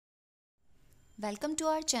Welcome to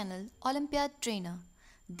our channel Olympiad Trainer.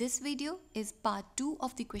 This video is part 2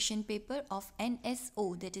 of the question paper of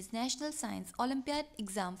NSO, that is National Science Olympiad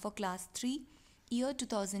exam for class 3 year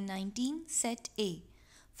 2019 set A.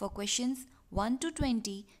 For questions 1 to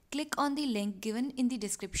 20, click on the link given in the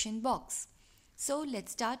description box. So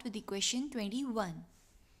let's start with the question 21.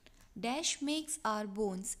 Dash makes our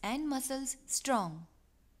bones and muscles strong.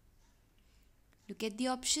 Look at the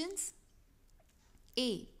options.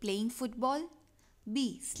 A. Playing football,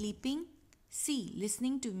 B. Sleeping, C.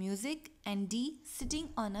 Listening to music, and D. Sitting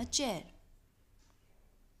on a chair.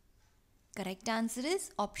 Correct answer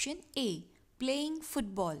is option A. Playing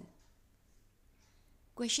football.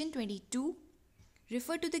 Question 22.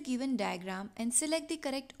 Refer to the given diagram and select the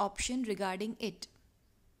correct option regarding it.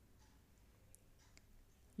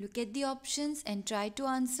 Look at the options and try to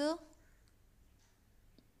answer.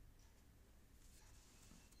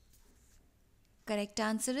 Correct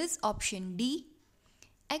answer is option D.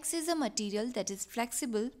 X is a material that is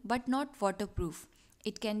flexible but not waterproof.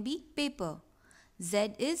 It can be paper.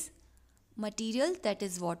 Z is material that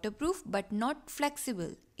is waterproof but not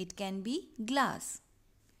flexible. It can be glass.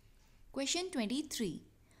 Question 23.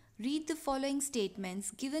 Read the following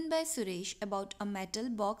statements given by Suresh about a metal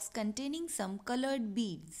box containing some colored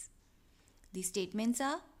beads. The statements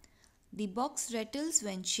are: the box rattles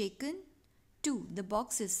when shaken. 2. The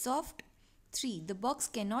box is soft. 3. The box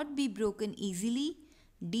cannot be broken easily.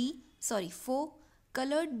 4.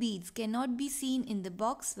 Colored beads cannot be seen in the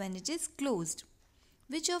box when it is closed.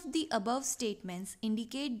 Which of the above statements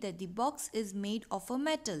indicate that the box is made of a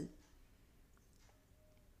metal?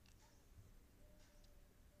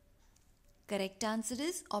 Correct answer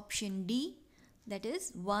is option D, that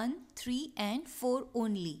is 1, 3 and 4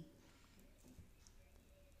 only.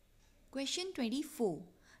 Question 24.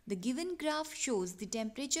 The given graph shows the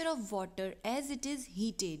temperature of water as it is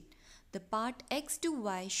heated. The part X to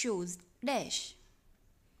Y shows dash.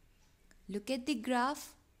 Look at the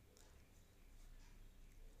graph.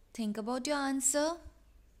 Think about your answer.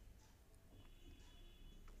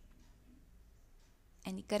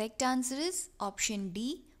 And the correct answer is option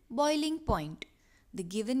D, boiling point. The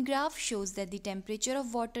given graph shows that the temperature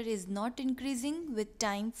of water is not increasing with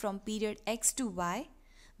time from period X to Y,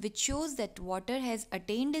 which shows that water has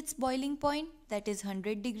attained its boiling point, that is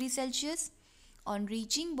 100 degrees Celsius. On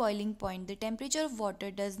reaching boiling point, the temperature of water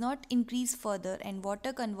does not increase further and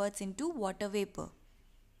water converts into water vapor.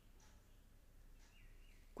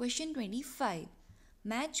 Question 25.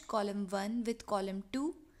 Match column 1 with column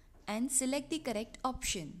 2 and select the correct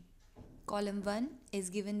option. Column 1 is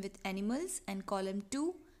given with animals and column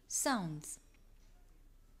 2 sounds.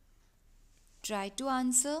 Try to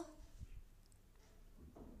answer.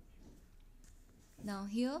 Now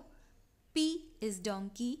here P is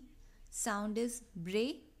donkey, sound is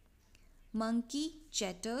bray, monkey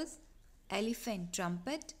chatters, elephant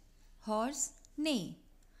trumpet, horse neigh.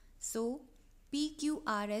 So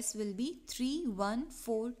PQRS will be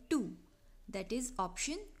 3142. That is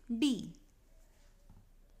option D.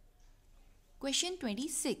 Question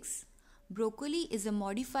 26. Broccoli is a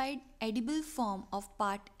modified edible form of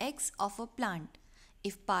part X of a plant.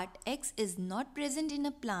 If part X is not present in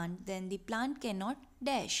a plant, then the plant cannot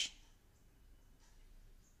dash.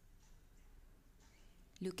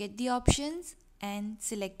 Look at the options and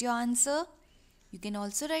select your answer. You can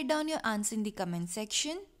also write down your answer in the comment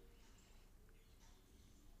section.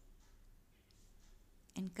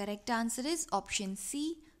 And correct answer is option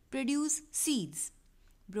C, produce seeds.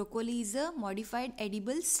 Broccoli is a modified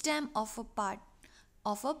edible stem of a part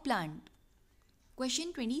of a plant.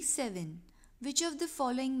 Question 27. Which of the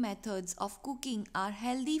following methods of cooking are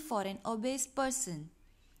healthy for an obese person?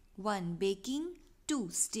 1. Baking, 2.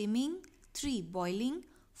 Steaming, 3. Boiling,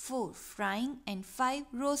 4. Frying and 5.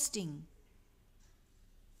 Roasting.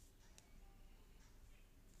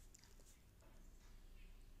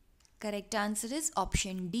 Correct answer is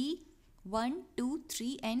option D, 1, 2,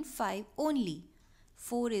 3 and 5 only.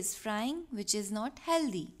 4 is frying, which is not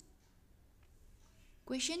healthy.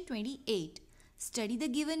 Question 28. Study the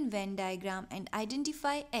given Venn diagram and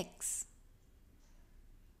identify X.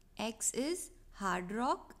 X is hard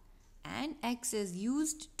rock and X is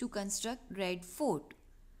used to construct Red Fort.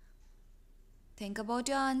 Think about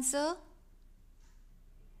your answer.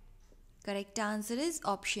 Correct answer is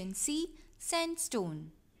option C,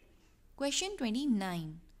 sandstone. Question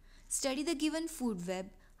 29. Study the given food web.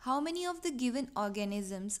 How many of the given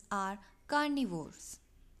organisms are carnivores?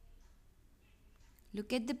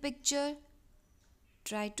 Look at the picture.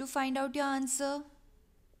 Try to find out your answer.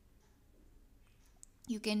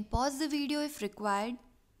 You can pause the video if required.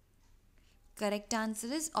 Correct answer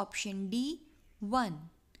is option D, 1.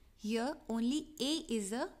 Here only A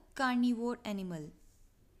is a carnivore animal.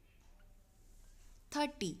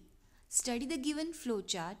 30. Study the given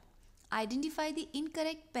flowchart. Identify the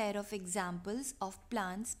incorrect pair of examples of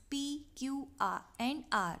plants P, Q, R and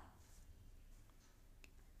R.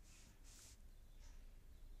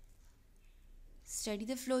 Study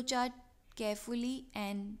the flowchart carefully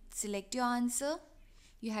and select your answer.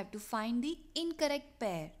 You have to find the incorrect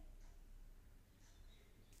pair.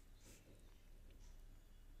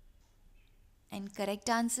 And correct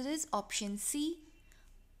answer is option C,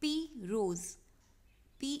 P, rose.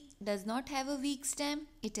 P does not have a weak stem,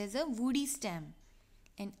 it has a woody stem.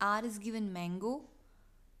 And R is given mango,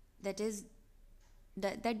 that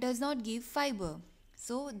does not give fiber.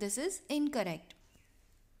 So this is incorrect.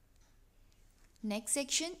 Next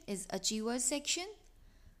section is Achievers section.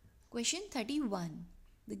 Question 31.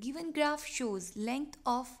 The given graph shows length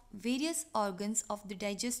of various organs of the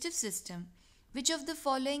digestive system. Which of the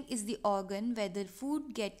following is the organ where the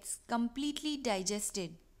food gets completely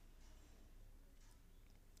digested?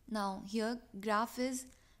 Now here graph is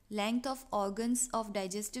length of organs of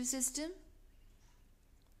digestive system.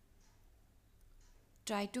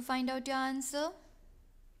 Try to find out your answer.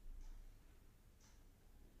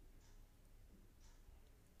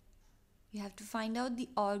 You have to find out the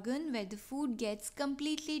organ where the food gets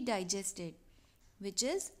completely digested, which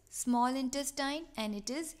is small intestine, and it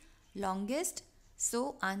is longest.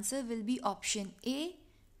 So answer will be option A,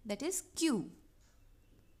 that is Q.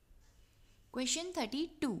 Question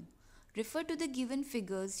 32. Refer to the given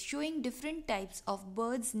figures showing different types of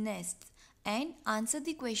birds' nests and answer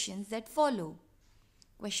the questions that follow.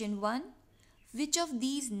 Question 1. Which of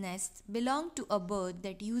these nests belong to a bird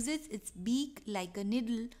that uses its beak like a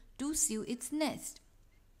needle to sew its nest?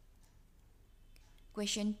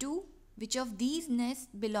 Question 2. Which of these nests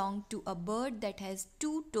belong to a bird that has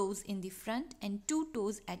 2 toes in the front and 2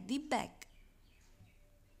 toes at the back?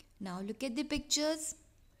 Now look at the pictures.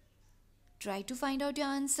 Try to find out your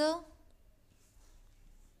answer.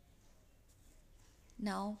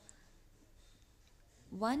 Now,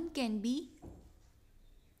 one can be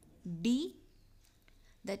D,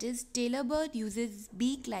 that is tailor bird uses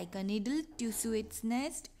beak like a needle to sew its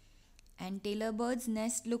nest, and tailor bird's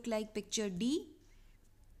nest look like picture D.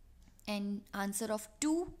 And answer of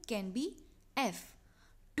 2 can be F.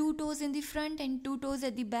 2 toes in the front and 2 toes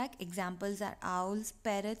at the back. Examples are owls,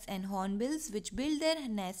 parrots and hornbills, which build their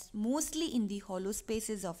nests mostly in the hollow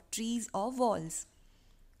spaces of trees or walls.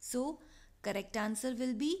 So correct answer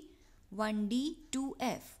will be 1D,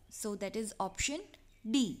 2F. So that is option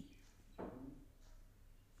D.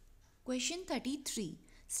 Question 33.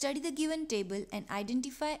 Study the given table and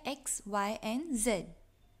identify X, Y and Z.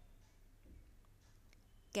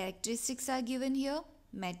 Characteristics are given here.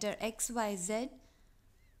 Matter X, Y, Z.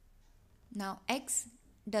 Now X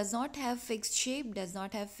does not have fixed shape, does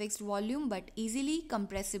not have fixed volume, but easily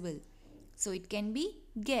compressible. So it can be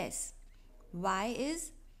gas. Y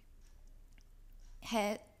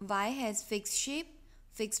has fixed shape,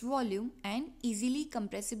 fixed volume and easily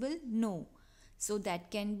compressible, no. So that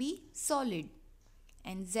can be solid.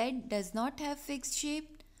 And Z does not have fixed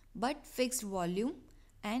shape but fixed volume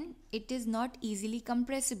and it is not easily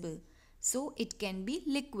compressible. So it can be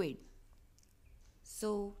liquid.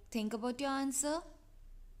 So think about your answer.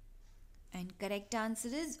 And correct answer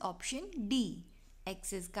is option D.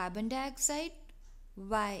 X is carbon dioxide,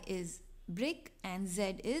 Y is brick and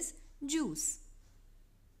Z is juice.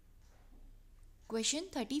 Question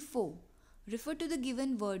 34. Refer to the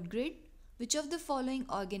given word grid. Which of the following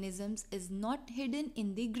organisms is not hidden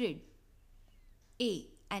in the grid? A.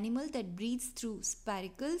 Animal that breathes through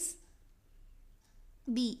spiracles.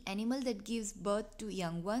 B. Animal that gives birth to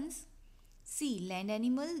young ones. C. Land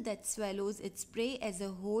animal that swallows its prey as a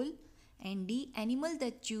whole. And D. Animal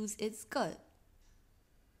that chews its cud.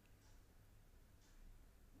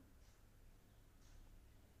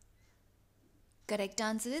 Correct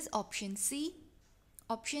answer is option C.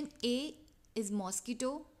 Option A is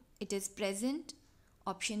mosquito. It is present.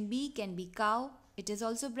 Option B can be cow. It is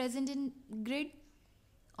also present in grid.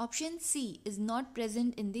 Option C is not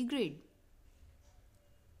present in the grid.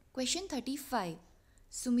 Question 35.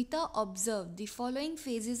 Sumita observed the following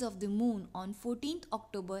phases of the moon on 14th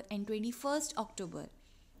October and 21st October.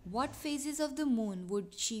 What phases of the moon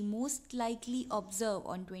would she most likely observe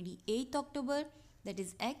on 28th October, that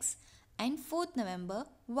is X, and 4th November,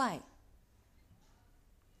 Y?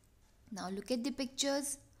 Now look at the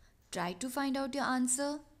pictures. Try to find out your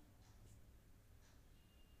answer.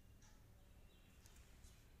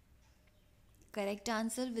 Correct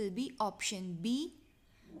answer will be option B.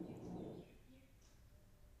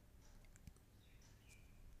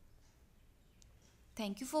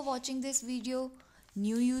 Thank you for watching this video.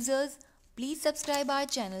 New users, please subscribe our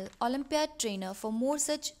channel Olympiad Trainer for more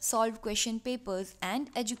such solved question papers and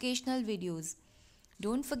educational videos.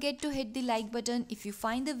 Don't forget to hit the like button if you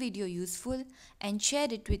find the video useful and share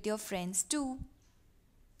it with your friends too.